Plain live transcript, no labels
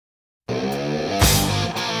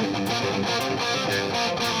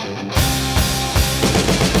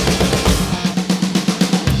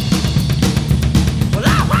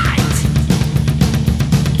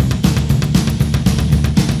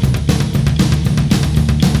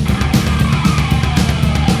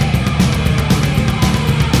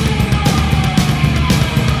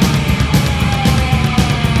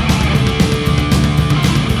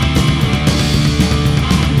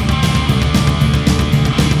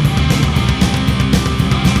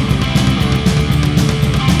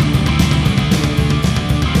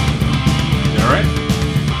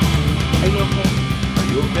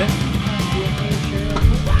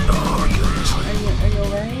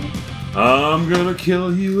I'm gonna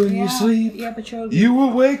kill you in your sleep. Yeah, but you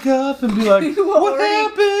will wake up and be like, what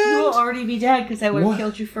happened? You will already be dead because I would have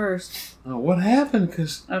killed you first. Oh, what happened?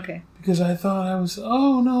 Because I thought I was,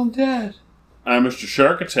 oh no, I'm dead. I'm Mr.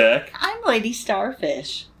 Shark Attack. I'm Lady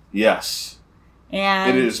Starfish. Yes.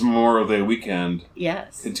 And it is Memorial Day weekend.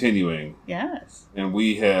 Yes. Continuing. Yes. And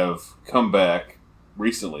we have come back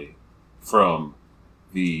recently from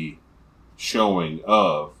the showing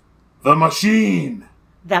of The Machine.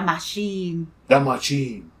 The Machine. The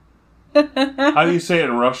Machine. How do you say it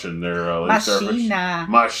in Russian there, Machina.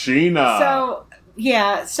 Machina.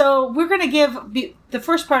 So we're going to give... the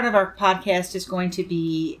first part of our podcast is going to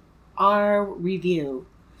be our review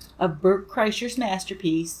of Bert Kreischer's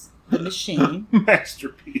masterpiece, The Machine.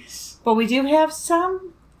 Masterpiece. But we do have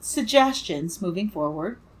some suggestions moving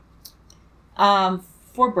forward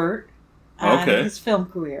for Bert on his film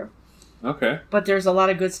career. Okay. But there's a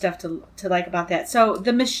lot of good stuff to like about that. So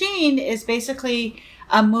The Machine is basically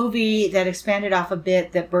a movie that expanded off a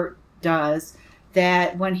bit that Bert does.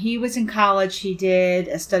 That when he was in college, he did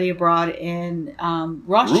a study abroad in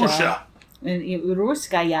Russia. In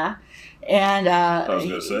Ruskaya. And I was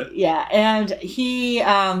going to say. Yeah. And he,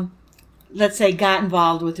 let's say, got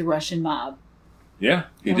involved with the Russian mob. Yeah,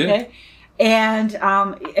 he did. And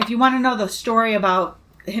if you want to know the story about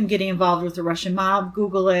him getting involved with the Russian mob,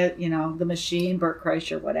 Google it, The Machine, Bert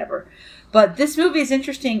Kreischer, whatever. But this movie is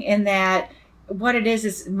interesting in that what it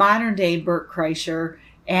is modern day Bert Kreischer,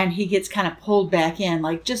 and he gets kind of pulled back in.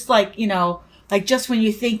 Just when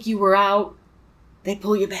you think you were out, they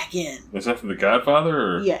pull you back in. Is that from The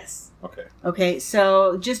Godfather? Or? Yes. Okay,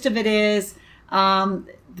 so gist of it is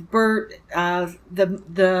Bert,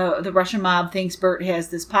 the Russian mob thinks Bert has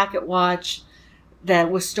this pocket watch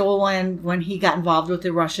that was stolen when he got involved with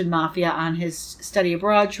the Russian mafia on his study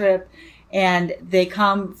abroad trip, and they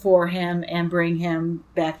come for him and bring him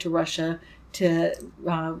back to Russia to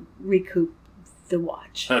recoup the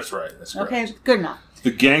watch. That's right. That's correct. Okay, good enough.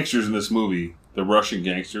 The gangsters in this movie, the Russian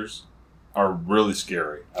gangsters, are really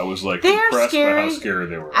scary. I was impressed by how scary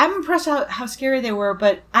they were. I'm impressed how scary they were,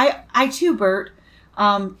 but I too, Bert,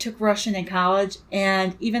 took Russian in college,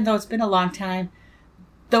 and even though it's been a long time,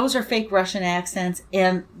 those are fake Russian accents,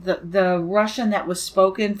 and the Russian that was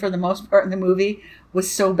spoken for the most part in the movie was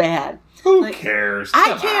so bad. Who cares?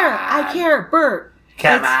 I care, Bert.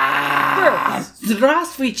 Come on. Bert,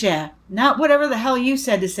 здравствуйте. Not whatever the hell you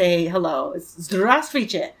said to say hello. It's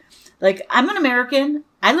здравствуйте. I'm an American.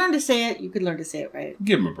 I learned to say it. You could learn to say it right.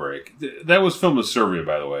 Give him a break. That was filmed in Serbia,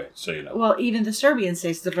 by the way, so you know. Well, even the Serbians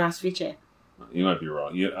say zdravstvuyte. You might be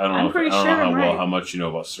wrong. I don't know how much you know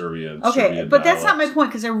about Serbia and Serbian but that's dialects. not my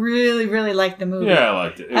point, because I really, really liked the movie. Yeah, I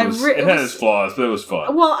liked it. It had its flaws, but it was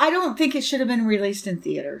fun. Well, I don't think it should have been released in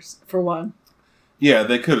theaters, for one. Yeah,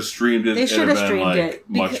 they could have streamed it. They should have streamed it.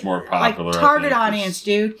 Much more popular. Target audience,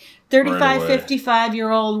 dude. 35,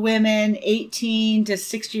 55-year-old women, 18 to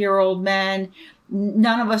 60-year-old men.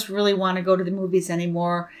 None of us really want to go to the movies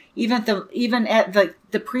anymore. Even at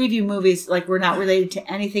the preview movies, we're not related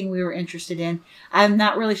to anything we were interested in. I'm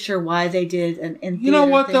not really sure why they did an in theater. You know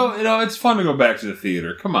what thing. though? It's fun to go back to the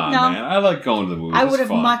theater. Come on, man. I like going to the movies. I would have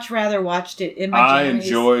much rather watched it in my I jammies.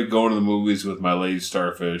 enjoyed going to the movies with my Lady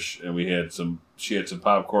Starfish, and she had some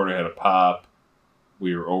popcorn. I had a pop.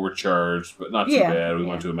 We were overcharged, but not too bad. We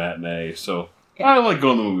went to a matinee, so. Yeah. I like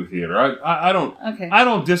going to the movie theater. I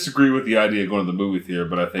don't disagree with the idea of going to the movie theater,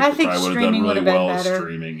 but I think I would have done really well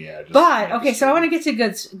streaming. Yeah. So I want to get to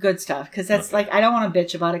good stuff, because that's I don't want to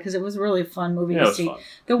bitch about it, because it was really a fun movie to see. Fun.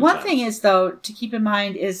 The one thing is, though, to keep in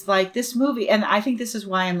mind is this movie, and I think this is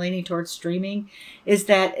why I'm leaning towards streaming, is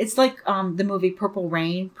that it's like the movie Purple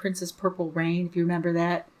Rain, Princess Purple Rain, if you remember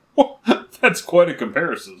that. Well, that's quite a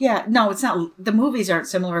comparison. Yeah, no, it's not. The movies aren't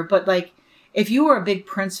similar, but if you were a big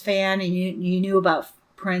Prince fan and you knew about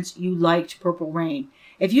Prince, you liked Purple Rain.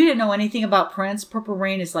 If you didn't know anything about Prince, Purple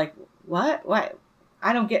Rain is what? What?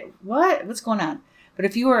 I don't get, what? What's going on? But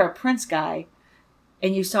if you were a Prince guy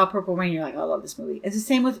and you saw Purple Rain, you're like, oh, I love this movie. It's the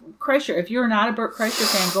same with Kreischer. If you're not a Bert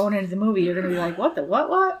Kreischer fan going into the movie, you're going to be like, what the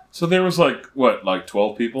what? So there was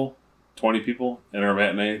 12 people? 20 people in our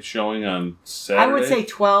matinee showing on Saturday? I would say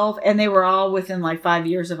 12, and they were all within 5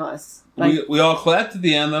 years of us. We all clapped at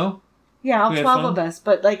the end, though. Yeah, all 12 of us.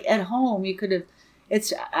 But at home, you could have.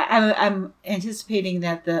 I'm anticipating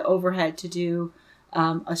that the overhead to do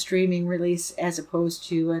a streaming release as opposed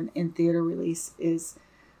to an in theater release is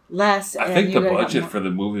less. I think the budget for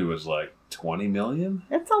the movie was $20 million.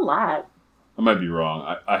 That's a lot. I might be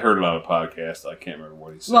wrong. I heard it on a podcast. I can't remember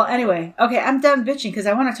what he said. Well, anyway, okay, I'm done bitching because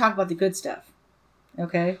I want to talk about the good stuff.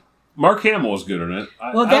 Okay. Mark Hamill was good in it.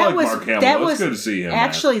 Well, that was Mark Hamill. It was good to see him.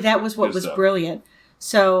 Actually, that was what was brilliant.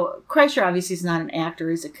 So Kreischer obviously is not an actor;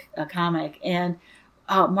 he's a comic, and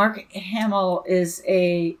Mark Hamill is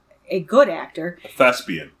a good actor. A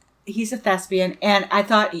thespian. He's a thespian, and I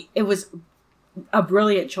thought it was a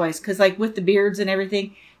brilliant choice because, like, with the beards and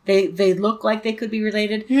everything, they look like they could be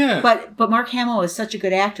related. Yeah. But Mark Hamill is such a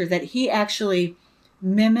good actor that he actually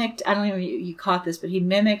mimicked. I don't know if you caught this, but he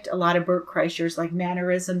mimicked a lot of Bert Kreischer's like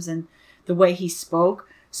mannerisms and the way he spoke,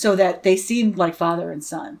 so that they seemed like father and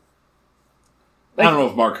son. Like, I don't know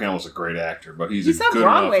if Mark Hamill's a great actor, but he's a good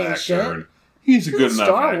enough actor. And he's a good enough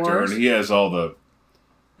actor, and he has all the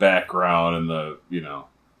background and the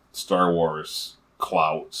Star Wars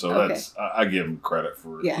clout. So that's I give him credit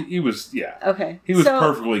for it. Yeah. He was okay. He was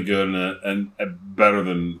perfectly good and better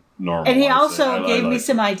than normal. And he also gave me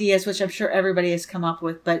some ideas, which I'm sure everybody has come up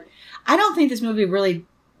with, but I don't think this movie really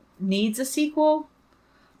needs a sequel.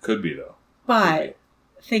 Could be though. But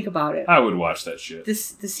think about it. I would watch that shit. The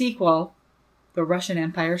sequel, The Russian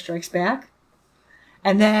Empire Strikes Back,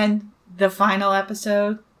 and then the final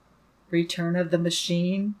episode, Return of the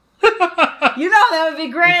Machine. That would be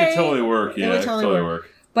great. It could totally work. Yeah, it would totally work.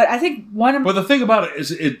 But I think But the thing about it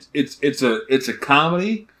is, it's a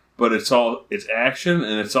comedy, but it's action,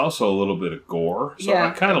 and it's also a little bit of gore. So I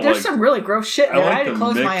kind of there's some really gross shit there. I had to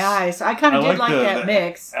close my eyes. I kind of did like that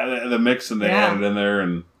mix. The mix, and they added in there,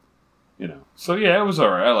 and So yeah, it was all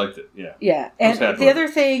right. I liked it. Yeah. Yeah, and the other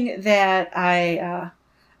thing that I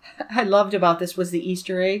loved about this was the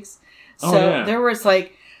Easter eggs. So there were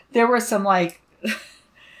some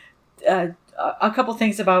a couple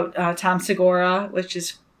things about Tom Segura, which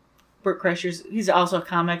is Bert Kreischer's. He's also a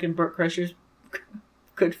comic and Bert Kreischer's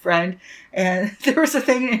good friend. And there was a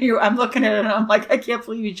thing I'm looking at it and I'm like, I can't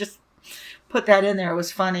believe you just put that in there. It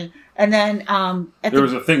was funny. And then there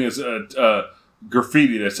was a thing is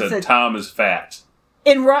graffiti that said Tom is fat.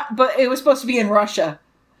 But it was supposed to be in Russia.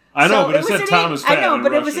 I know, but it said Tom is fat. I know,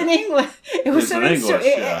 but it was in English. It was in English.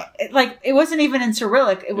 It wasn't even in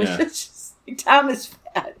Cyrillic. It was just Tom is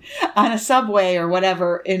fat on a subway or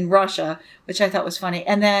whatever in Russia, which I thought was funny.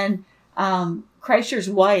 And then Kreischer's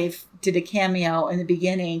wife did a cameo in the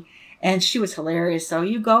beginning, and she was hilarious. So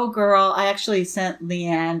you go, girl. I actually sent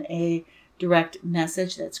Leanne a direct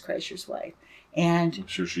message. That's Kreischer's wife, and I'm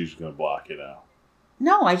sure she's going to block you now.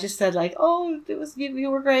 No, I just said you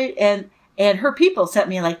were great, and her people sent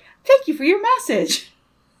me thank you for your message.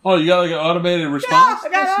 Oh, you got an automated response? Yeah,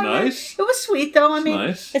 that's nice. It was sweet though.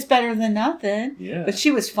 Nice. It's better than nothing. Yeah. But she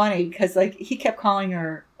was funny because he kept calling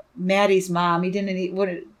her Maddie's mom.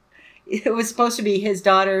 It was supposed to be his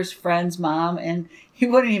daughter's friend's mom, and he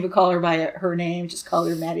wouldn't even call her by her name, just called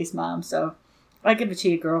her Maddie's mom. So I give it to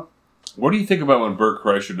you, girl. What do you think about when Bert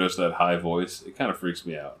Kreischer does that high voice? It kind of freaks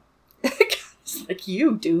me out. It's like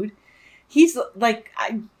you, dude. He's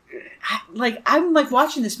I'm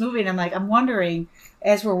watching this movie and I'm wondering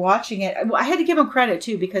as we're watching it. I had to give him credit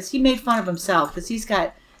too because he made fun of himself because he's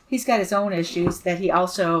got his own issues that he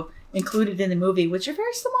also included in the movie, which are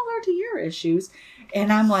very similar to your issues.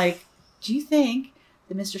 And I'm like, do you think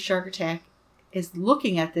that Mr. Shark Attack is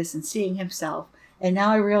looking at this and seeing himself? And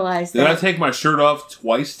now I realize Did I take my shirt off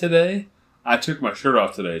twice today? I took my shirt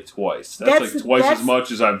off today twice. That's twice as much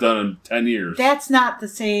as I've done in 10 years. That's not the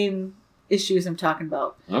same issues I'm talking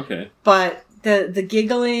about. Okay. But the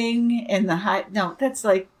giggling and the high... No, that's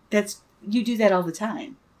you do that all the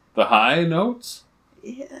time. The high notes?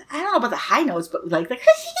 I don't know about the high notes, but like...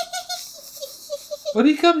 But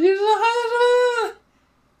he comes here to the high notes.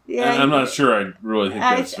 Yeah, I'm not sure I really think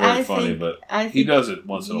that's very funny, but he does it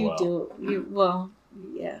once in a while. You do.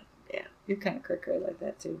 Yeah. You're kind of cray-cray like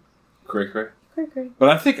that, too. Cray-cray? Cray-cray. But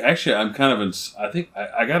I think, actually, I'm kind of...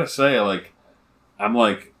 I gotta say, I'm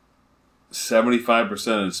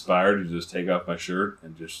 75% inspired to just take off my shirt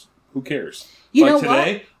and just... Who cares? You know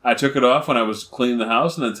today, I took it off when I was cleaning the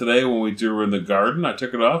house, and then today when we were in the garden, I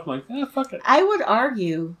took it off. I'm like, fuck it. I would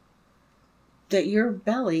argue that your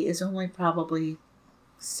belly is only probably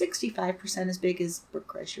 65% as big as Bert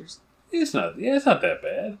Kreischer's. It's not that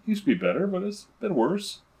bad. It used to be better, but it's been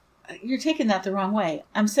worse. You're taking that the wrong way.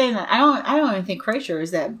 I'm saying that I don't even think Kreischer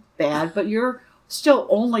is that bad, but you're still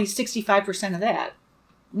only 65% of that.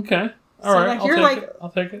 Okay. All right. I'll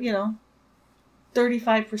take it.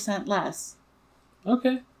 35% less.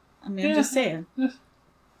 Okay. I'm just saying.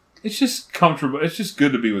 It's just comfortable. It's just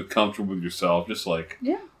good to be comfortable with yourself. Just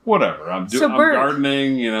whatever. I'm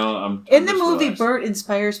gardening. I'm in the movie. Relaxed. Bert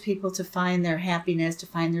inspires people to find their happiness, to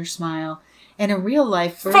find their smile. And in real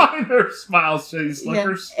life, Bert... Find their smile, shitty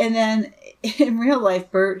slickers. And then in real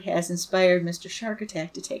life, Bert has inspired Mr. Shark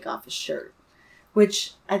Attack to take off his shirt.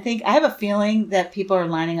 which I have a feeling that people are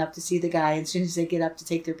lining up to see the guy. As soon as they get up to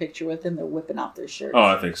take their picture with him, they're whipping off their shirts. Oh,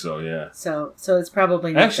 I think so, yeah. So it's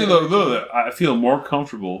probably not actually, though, I feel more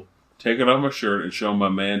comfortable taking off my shirt and showing my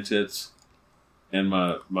man tits and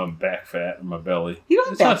my back fat and my belly. You don't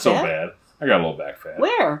have it's back not so fat. bad. I got a little back fat.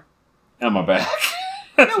 Where? On my back.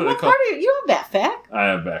 That's what part of you don't have back fat? I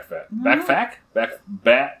have back fat. No. Back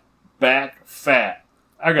fat? Back fat.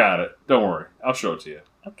 I got it. Don't worry. I'll show it to you.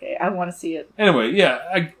 Okay, I want to see it. Anyway,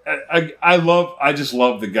 yeah, I just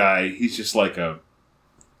love the guy. He's just like kind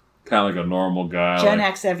of like a normal guy. Gen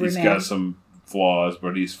X everyman. He's got some flaws,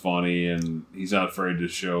 but he's funny, and he's not afraid to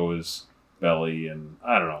show his belly, and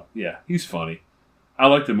I don't know. Yeah, he's funny. I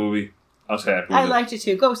liked the movie. I was happy with I liked it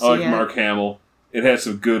too. Go see it. I like Mark Hamill. It had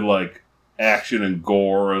some good, like, action and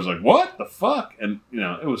gore. I was like, what the fuck? And,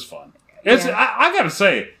 it was fun. I gotta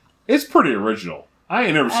say, it's pretty original. I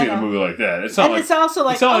ain't never seen a movie like that. It's not and like, it's also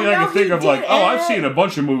like, it's not like I can think of like, I've it. seen a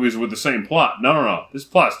bunch of movies with the same plot. No. This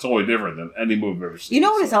plot's totally different than any movie I've ever seen. You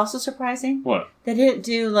know what is also surprising? What? They didn't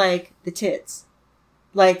do, like, the tits.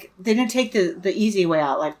 Like, they didn't take the easy way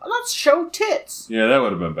out. Like, let's show tits. Yeah, that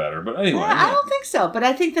would have been better. But anyway. I don't think so. But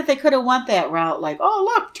I think that they could have went that route. Like,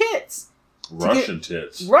 oh, look, tits. Russian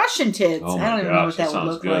tits. Russian tits. Oh I don't even know what that would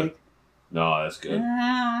look good. like. No, that's good.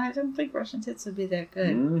 I don't think Russian tits would be that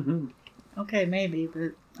good. Mm-hmm. Okay, maybe,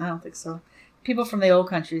 but I don't think so. People from the old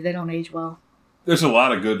country, they don't age well. There's a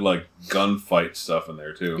lot of good, like, gunfight stuff in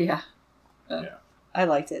there, too. Yeah. Yeah. I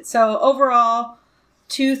liked it. So, overall,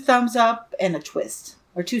 2 thumbs up and a twist.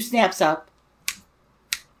 Or 2 snaps up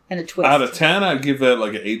and a twist. Out of 10, I'd give that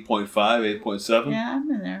like an 8.5, 8.7. Yeah, I'm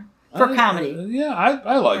in there. For comedy.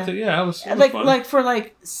 I liked it. Yeah, it was fun. Like for,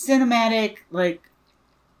 like, cinematic, like,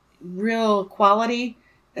 real quality,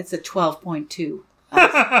 it's a 12.2.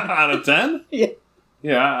 Out of 10? Yeah.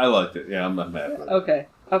 Yeah, I liked it. Yeah, I'm not mad with it.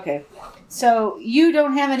 Okay. So, you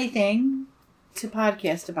don't have anything to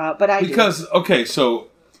podcast about, but I do. Because, okay, so...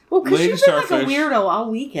 Well, because Lady you've been Starfish, like a weirdo all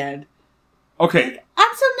weekend. Okay. Like,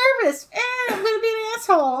 I'm so nervous. I'm going to be an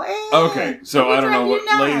asshole. Okay, so I don't know what...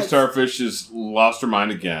 nuts. Lady Starfish has lost her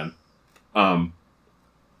mind again.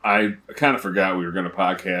 I kind of forgot we were going to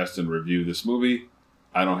podcast and review this movie.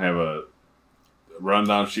 I don't have a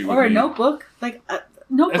rundown sheet with me. Or a notebook. Like, a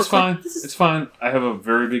notebook. It's fine. Like, It's fine. I have a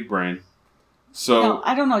very big brain. So no,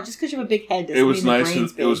 I don't know. Just because you have a big head doesn't it was mean nice. the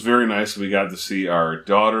brain's big. It was very nice. We got to see our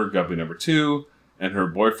daughter, Guppy number 2, and her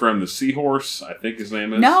boyfriend, the seahorse, I think his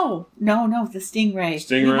name is. No, the Stingray.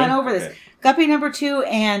 Stingray? We went over Okay. this. Guppy number 2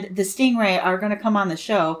 and the Stingray are going to come on the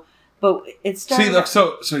show, but it started...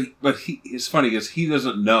 See, look, but it's funny because he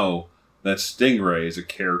doesn't know that Stingray is a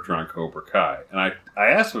character on Cobra Kai. And I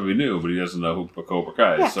asked him if he knew, but he doesn't know who Cobra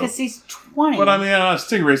Kai is. Yeah, because he's 20. But I mean,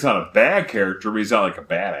 Stingray's not a bad character, but he's not like a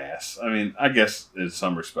badass. I mean, I guess in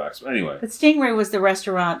some respects. But anyway. But Stingray was the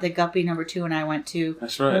restaurant that Guppy number 2 and I went to.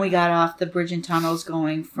 That's right. When we got off the bridge and tunnels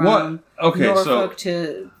going from Norfolk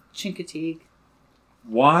to Chincoteague.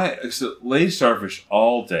 Why? So Lady Starfish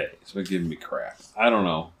all day has been giving me crap. I don't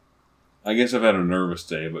know. I guess I've had a nervous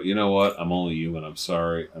day, but you know what? I'm only human. I'm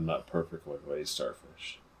sorry. I'm not perfect like Lady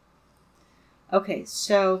Starfish. Okay,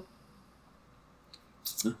 so...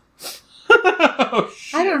 Oh,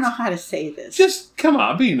 I don't know how to say this. Just, come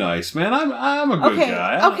on, be nice, man. I'm a good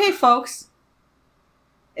guy. Okay, folks.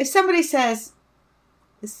 If somebody says,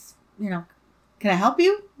 can I help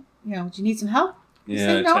you? Do you need some help? Yeah,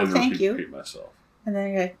 say, no, I tend to thank you. repeat myself. And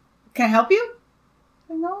then you're like, can I help you?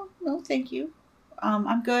 No, thank you.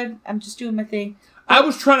 I'm good. I'm just doing my thing. I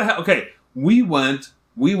was trying to help. Okay, we went,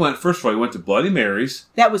 first of all, we went to Bloody Mary's.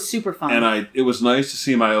 That was super fun. And it was nice to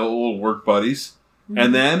see my old work buddies. Mm-hmm.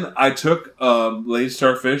 And then I took Lady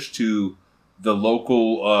Starfish to the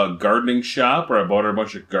local gardening shop where I bought her a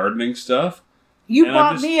bunch of gardening stuff. You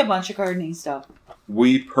bought me a bunch of gardening stuff.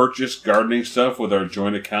 We purchased gardening stuff with our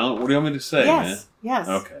joint account. What do you want me to say, man? Yes.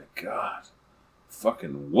 Okay, God.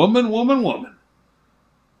 Fucking woman.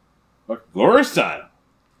 Fuck, Gloria Steinem.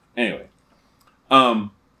 Anyway.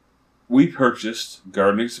 We purchased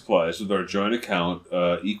gardening supplies with our joint account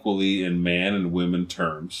equally in man and women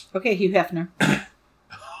terms. Okay, Hugh Hefner.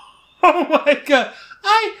 Oh my God.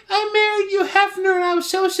 I married Hugh Hefner and I was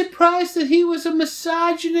so surprised that he was a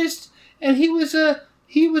misogynist and he was a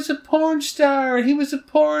porn star and he was a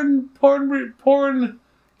porn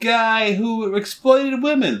guy who exploited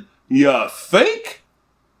women. You think?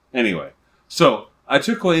 Anyway, so I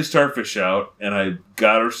took Lady Starfish out and I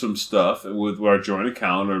got her some stuff with our joint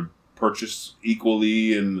account or purchased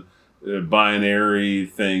equally in binary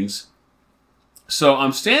things. So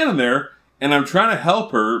I'm standing there and I'm trying to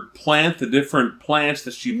help her plant the different plants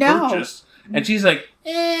that she purchased. And she's like,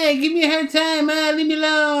 give me a hard time, leave me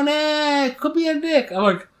alone, quit being a dick. I'm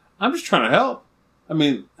like, I'm just trying to help. I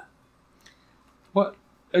mean, what?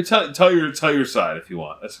 Tell your side if you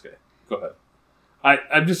want. That's okay. Go ahead.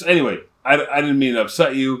 I'm just, anyway, I didn't mean to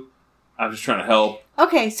upset you. I'm just trying to help.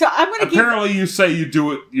 Okay, so I'm going to Apparently you say you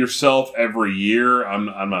do it yourself every year. I'm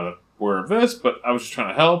not aware of this, but I was just trying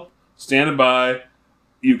to help. Standing by.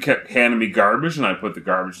 You kept handing me garbage, and I put the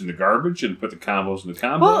garbage in the garbage and put the combos in the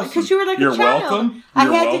combos. Well, because you were like a child. Welcome. I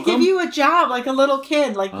had to give you a job like a little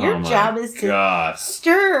kid. Like, your job is to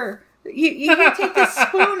stir. You can take the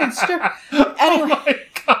spoon and stir. Anyway. Oh, my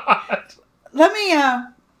God. Let me,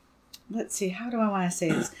 let's see. How do I want to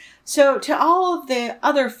say this? So, to all of the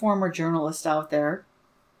other former journalists out there,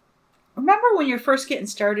 remember when you're first getting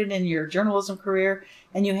started in your journalism career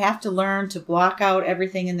and you have to learn to block out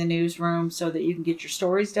everything in the newsroom so that you can get your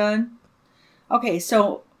stories done? Okay,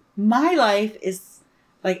 so my life is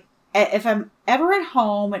like, if I'm ever at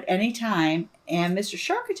home at any time and Mr.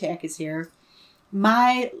 Shark Attack is here,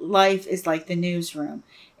 my life is like the newsroom,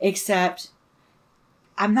 except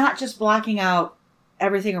I'm not just blocking out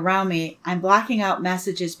everything around me. I'm blocking out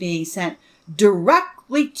messages being sent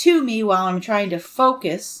directly to me while I'm trying to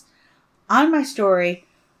focus on my story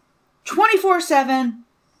 24/7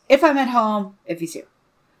 if I'm at home, if he's here.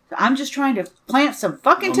 So I'm just trying to plant some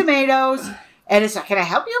fucking tomatoes. And it's like, can I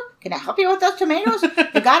help you? Can I help you with those tomatoes?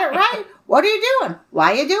 You got it right? What are you doing?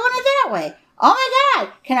 Why are you doing it that way? Oh my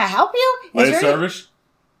God. Can I help you? Lady service?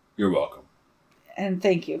 You're welcome. And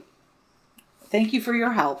thank you. Thank you for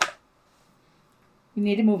your help. You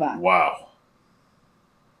need to move on. Wow.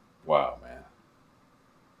 Wow, man.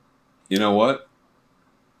 You know what?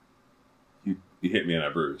 You hit me and I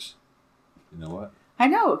bruise. You know what? I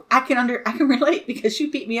know. I can relate because you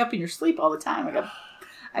beat me up in your sleep all the time.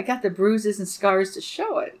 I got the bruises and scars to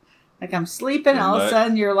show it. Like I'm sleeping, all of a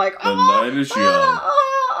sudden you're like, the night is young.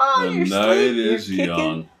 The night is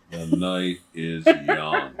young. The night is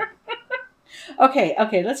young.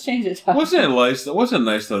 Okay, let's change it up. Wasn't it nice? Wasn't it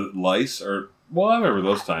nice that lice or well, I remember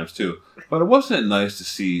those times too. But it wasn't nice to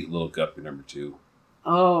see little Guppy number 2.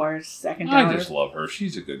 Oh, our second daughter. I just love her.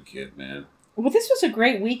 She's a good kid, man. Well, this was a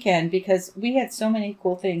great weekend because we had so many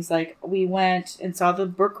cool things. Like we went and saw the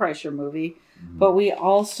Bert Kreischer movie, but we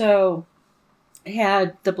also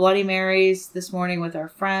had the Bloody Marys this morning with our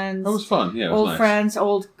friends. That was fun. Yeah, it was old nice. Friends,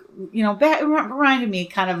 old. You know, it reminded me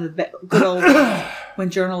kind of the good old when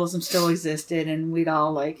journalism still existed, and we'd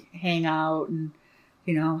all like hang out and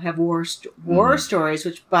have war stories.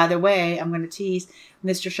 Which, by the way, I'm going to tease.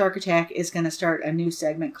 Mr. Shark Attack is going to start a new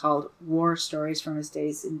segment called War Stories from his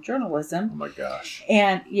days in journalism. Oh my gosh!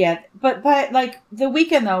 And yeah, but like the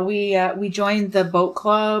weekend though, we joined the boat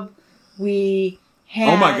club. We had.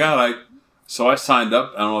 Oh my God! I signed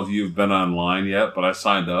up. I don't know if you've been online yet, but I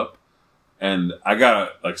signed up. And I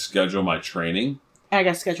gotta schedule my training. And I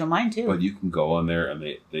gotta schedule mine too. But you can go on there and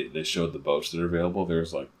they showed the boats that are available.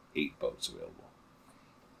 There's 8 boats available.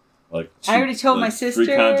 I already told my sister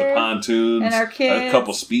 3 kinds of pontoons and our kids. A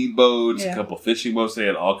couple speedboats, a couple fishing boats. They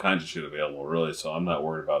had all kinds of shit available, really. So I'm not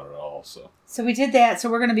worried about it at all. So we did that. So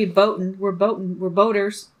we're gonna be boating. We're boating. We're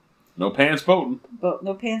boaters. No pants boating.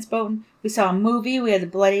 No pants boating. We saw a movie. We had the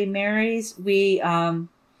Bloody Marys. We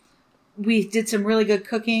did some really good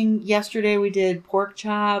cooking yesterday. We did pork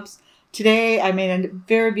chops. Today, I made a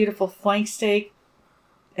very beautiful flank steak.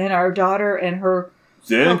 And our daughter and her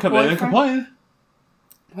They didn't complain.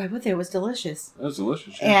 Why would they? It was delicious. It was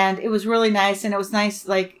delicious. Yeah. And it was really nice. And it was nice,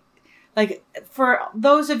 like for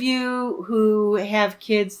those of you who have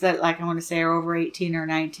kids that, I want to say, are over 18 or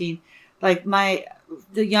 19,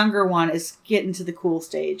 the younger one is getting to the cool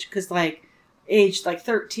stage. Because, aged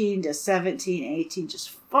 13 to 17, 18 just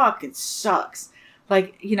fucking sucks.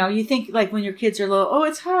 You think when your kids are little, oh,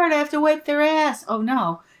 it's hard, I have to wipe their ass. Oh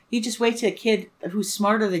no, you just wait till a kid who's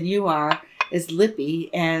smarter than you are is lippy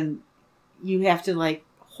and you have to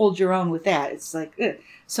hold your own with that. It's ugh.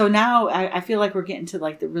 So now I feel like we're getting to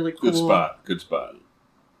the really cool good spot.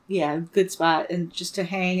 Yeah, good spot. And just to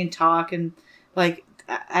hang and talk and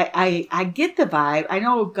I get the vibe. I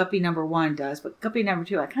know Guppy number 1 does, but Guppy number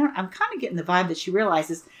 2, I'm kind of getting the vibe that she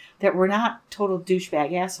realizes that we're not total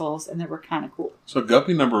douchebag assholes and that we're kind of cool. So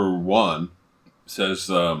Guppy number 1 says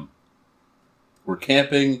we're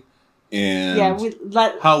camping and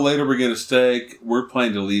how late are we going to stay? We're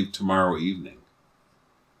planning to leave tomorrow evening.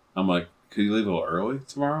 I'm like, could you leave a little early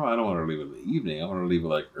tomorrow? I don't want to leave in the evening. I want to leave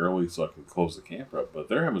early so I can close the camper up. But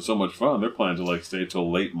they're having so much fun. They're planning to stay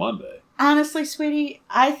till late Monday. Honestly, sweetie,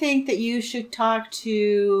 I think that you should talk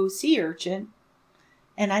to Sea Urchin,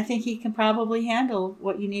 and I think he can probably handle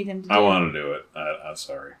what you need him to do. I want to do it. I'm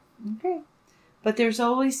sorry. Okay. But there's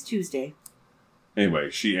always Tuesday. Anyway,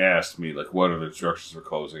 she asked me, like, what are the instructions for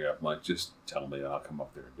closing up? I'm like, just tell me and I'll come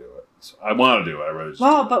up there and do it. So I want to do it. I'd rather just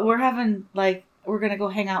but we're having, like, we're going to go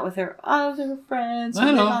hang out with her other friends.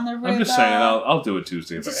 I know. On the river. I'm just saying, I'll do it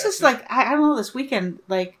Tuesday if I have It's just to. like, I don't know, this weekend,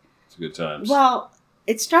 like... It's a good times. Well,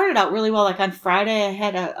 it started out really well. Like, on Friday, I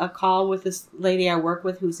had a call with this lady I work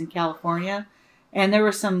with who's in California. And there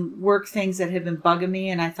were some work things that had been bugging me,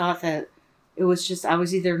 and I thought that it was just, I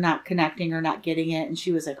was either not connecting or not getting it. And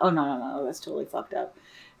she was like, oh, no, that's totally fucked up.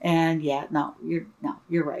 And yeah,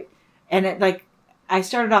 you're right. And it, like, I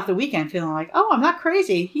started off the weekend feeling like, oh, I'm not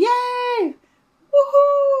crazy. Yay!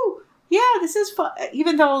 Woohoo! Yeah, this is fun.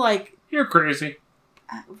 Even though, like... You're crazy.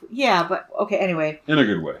 Yeah, but, okay, anyway. In a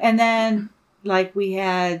good way. And then, like, we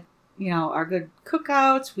had, our good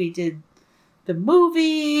cookouts. We did the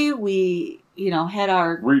movie. We... had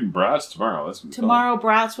our... We're eating brats tomorrow. Tomorrow,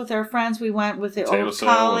 brats with our friends. We went with the old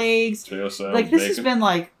colleagues. Like, this has been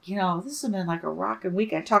like, this has been like a rocking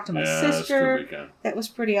week. I talked to my sister. That was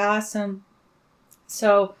pretty awesome.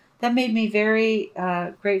 So that made me very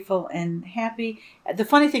grateful and happy. The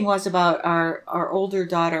funny thing was about our older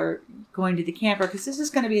daughter going to the camper, because this is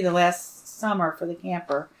going to be the last summer for the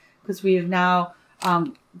camper, because we have now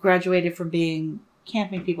graduated from being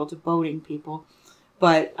camping people to boating people.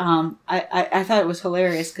 But I thought it was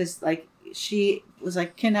hilarious because, like, she was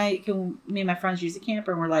like, can me and my friends use the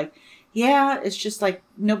camper? And we're like, yeah, it's just like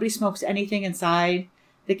nobody smokes anything inside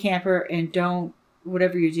the camper, and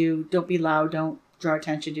whatever you do, don't be loud, don't draw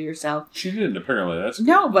attention to yourself. She didn't, apparently. That's good.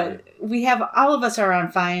 No, but we have, all of us are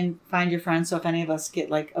on Find Your Friend, so if any of us get,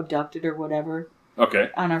 like, abducted or whatever. Okay.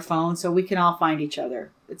 On our phone, so we can all find each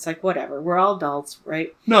other. It's like, whatever. We're all adults,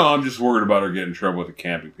 right? No, I'm just worried about her getting in trouble with the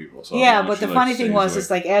camping people. So yeah, but the funny thing was,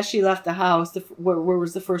 it's like, as she left the house, where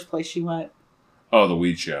was the first place she went? Oh, the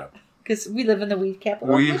weed shop. Because we live in the weed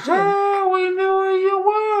capital. We knew where you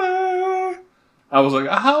were. I was like,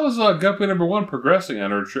 how is Guppy #1 progressing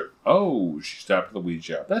on her trip? Oh, she stopped at the weed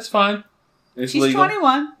shop. That's fine. It's She's legal.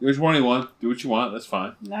 21. You're 21. Do what you want. That's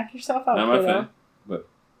fine. Knock yourself out. Not my thing. But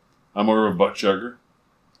I'm more of a butt chugger.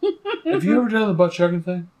 Have you ever done the butt chugging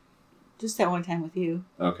thing? Just that one time with you.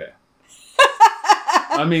 Okay.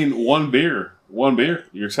 I mean, one beer.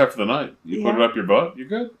 You're set for the night. You put it up your butt, you're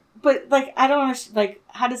good. But, like, I don't understand. Like,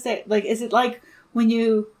 how does that, like, is it like when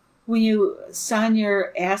you sun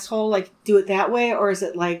your asshole, like, do it that way? Or is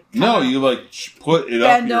it like... No, you, like, put it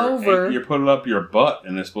bend over. You put it up your butt,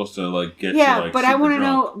 and it's supposed to, like, get you, like, but I want to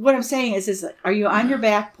know, what I'm saying is are you on your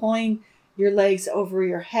back pulling your legs over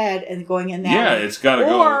your head and going in that way? Yeah, it's got to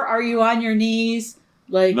go. Or are you on your knees,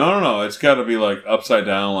 like... No. It's got to be, like, upside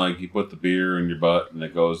down, like, you put the beer in your butt, and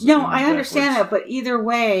it goes... No, I understand that, but either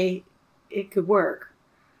way, it could work.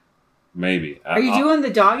 Maybe. Are you doing the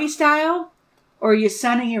doggy style, or are you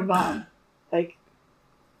sunning your bum? Like,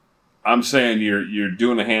 I'm saying you're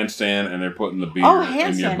doing a handstand, and they're putting the beer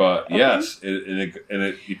in your butt. Okay. Yes, and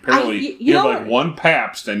it apparently you have like one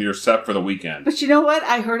Pabst, and you're set for the weekend. But you know what?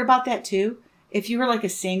 I heard about that too. If you were like a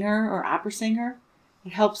singer or opera singer,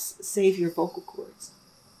 it helps save your vocal cords.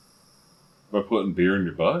 By putting beer in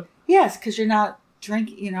your butt? Yes, because you're not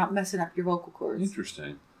drinking. You're not messing up your vocal cords.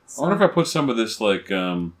 Interesting. So, I wonder if I put some of this like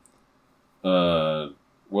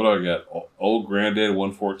what do I got? Old Granddad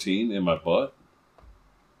 114 in my butt.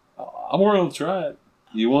 I'm willing to try it.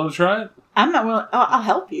 You want to try it? I'm not willing. I'll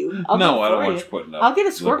help you. I don't want you putting up. I'll get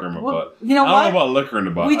a squirt. Liquor in my butt. You know what? I don't know about liquor in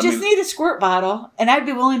the butt. We just need a squirt bottle, and I'd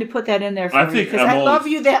be willing to put that in there for you because I love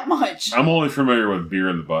you that much. I'm only familiar with beer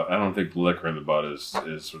in the butt. I don't think liquor in the butt is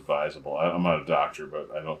advisable. I'm not a doctor, but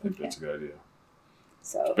I don't think that's a good idea.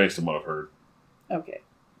 So, it's based on what I've heard. Okay.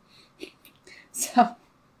 So.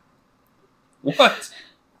 What?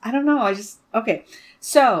 I don't know. Okay.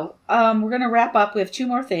 So, we're going to wrap up. We have 2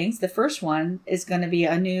 more things. The first one is going to be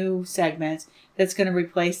a new segment that's going to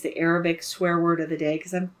replace the Arabic swear word of the day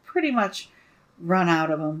because I'm pretty much run out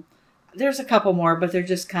of them. There's a couple more, but they're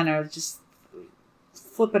just kind of just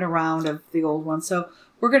flipping around of the old ones. So,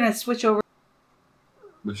 we're going to switch over.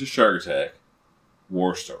 Mr. Shark Attack,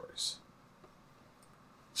 War Stories.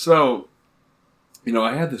 So,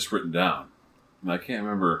 I had this written down, and I can't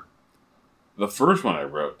remember the first one I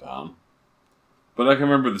wrote down, but I can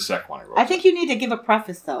remember the second one I wrote down. I think you need to give a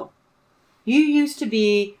preface, though. You used to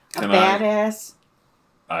be a badass.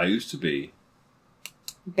 I used to be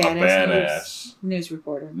a badass news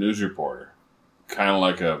reporter. News reporter. Kind of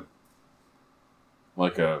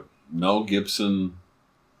like a Mel Gibson.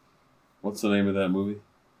 What's the name of that movie?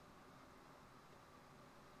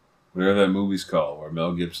 Whatever that movie's called, where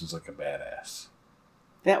Mel Gibson's like a badass.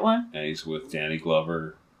 That one? And he's with Danny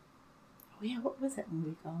Glover. Oh, yeah, what was that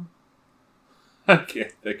movie called? I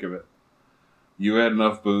can't think of it. You had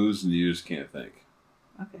enough booze and you just can't think.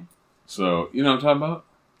 Okay. So, you know what I'm talking about?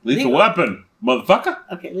 Lethal Weapon, motherfucker.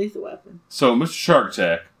 Okay, Lethal Weapon. So, Mr. Shark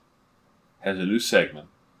Attack has a new segment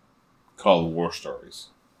called War Stories.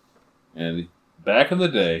 And back in the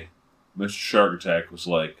day, Mr. Shark Attack was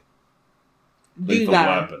like Lethal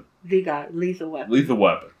Weapon. Lethal Weapon. Lethal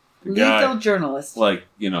Weapon. The Lethal guy, journalist. like,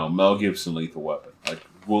 Mel Gibson, Lethal Weapon. Like,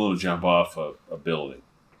 willing to jump off a building.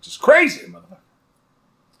 Just crazy, motherfucker.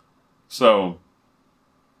 So,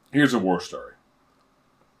 here's a war story.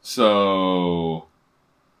 So,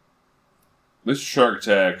 Mr. Shark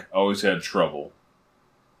Attack always had trouble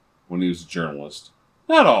when he was a journalist.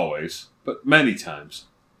 Not always, but many times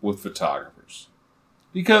with photographers.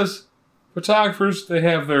 Because photographers, they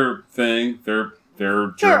have their thing. They're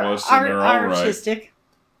journalists and they're all right. Artistic.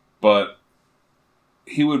 But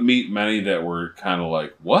he would meet many that were kind of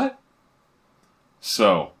like, what?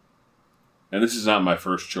 So, and this is not my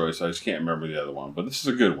first choice. I just can't remember the other one. But this is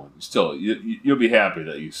a good one. Still, you'll be happy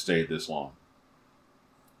that you stayed this long.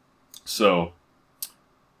 So,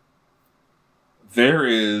 there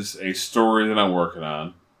is a story that I'm working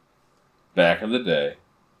on back in the day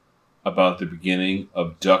about the beginning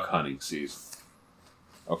of duck hunting season.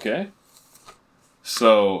 Okay?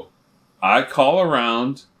 So, I call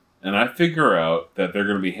around and I figure out that they're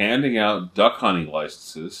going to be handing out duck hunting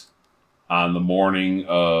licenses on the morning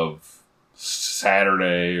of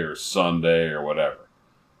Saturday or Sunday or whatever.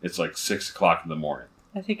 It's like 6 o'clock in the morning.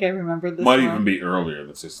 I think I remember this. Might even be earlier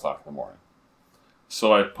than 6 o'clock in the morning.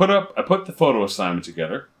 So I put the photo assignment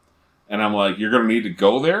together, and I'm like, you're going to need to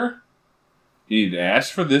go there. You need to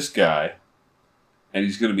ask for this guy, and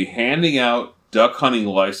he's going to be handing out duck hunting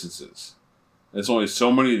licenses. There's only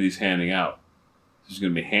so many of these handing out. He's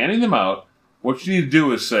going to be handing them out. What you need to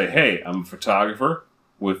do is say, hey, I'm a photographer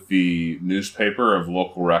with the newspaper of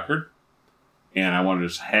local record, and I want to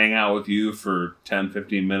just hang out with you for 10,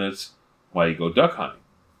 15 minutes while you go duck hunting.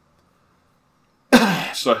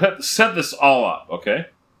 So I had to set this all up, okay?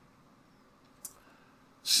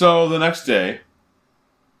 So the next day,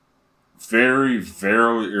 very,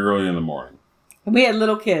 very early in the morning. And we had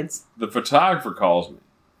little kids. The photographer calls me.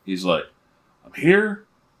 He's like, I'm here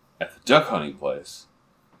at the duck hunting place,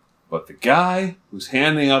 but the guy who's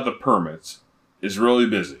handing out the permits is really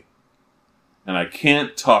busy, and I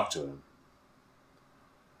can't talk to him.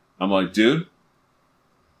 I'm like, dude,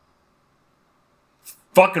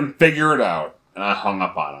 fucking figure it out. And I hung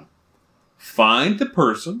up on him. Find the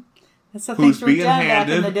person who's being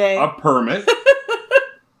handed a permit.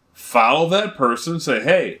 Follow that person. Say,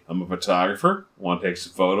 hey, I'm a photographer. Want to take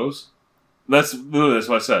some photos? That's what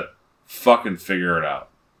I said. Fucking figure it out.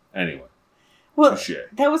 Anyway. Well,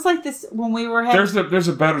 that was like this when we were having... There's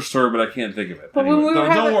a better story, but I can't think of it. But anyway, when we were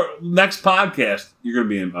don't worry. Next podcast, you're going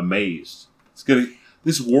to be amazed.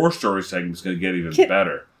 This war story segment is going to get even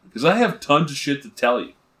better. Because I have tons of shit to tell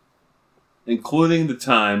you. Including the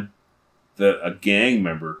time that a gang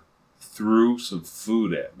member threw some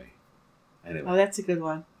food at me. Anyway. Oh, that's a good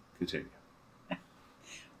one. Continue.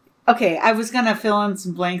 Okay, I was going to fill in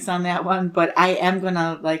some blanks on that one, but I am going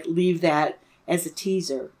to leave that as a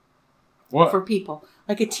teaser. What? For people.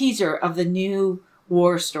 Like a teaser of the new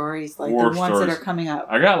war stories, the ones that are coming up.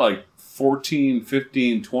 I got 14,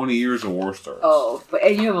 15, 20 years of war stories. Oh,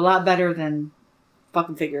 and you have a lot better than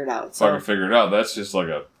fucking figure it out. So. Fucking figure it out. That's just like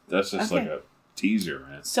a teaser,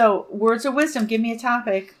 man. So, words of wisdom. Give me a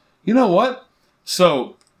topic. You know what?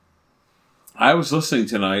 So, I was listening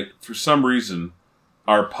tonight, for some reason,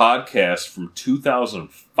 our podcast from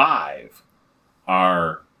 2005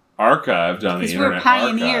 are archived on the Internet Archives. Because we're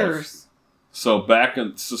pioneers. So,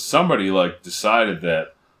 somebody decided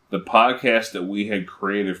that the podcast that we had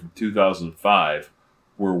created from 2005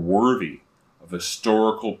 were worthy of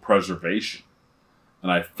historical preservation.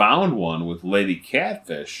 And I found one with Lady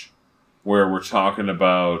Catfish where we're talking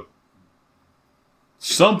about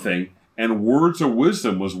something, and words of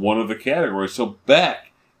wisdom was one of the categories. So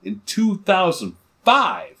back in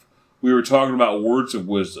 2005, we were talking about words of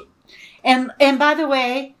wisdom. And by the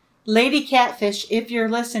way, Lady Catfish, if you're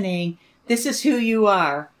listening, this is who you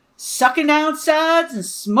are. Sucking down suds and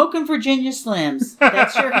smoking Virginia Slims.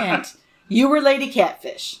 That's your hint. You were Lady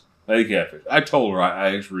Catfish. Lady Catfish. I told her.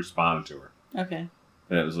 I actually responded to her. Okay.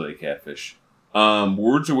 That was Lady Catfish.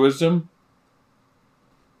 Words of wisdom.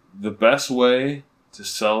 The best way to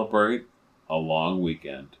celebrate a long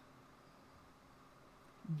weekend.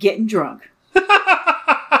 Getting drunk.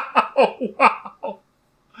 Oh, wow.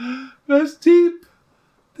 That's deep.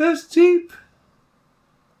 That's deep.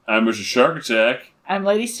 I'm Mr. Shark Attack. I'm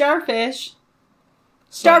Lady Starfish.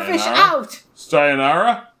 Starfish Sayonara. out!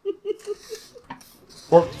 Sayonara.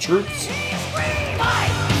 Support the troops.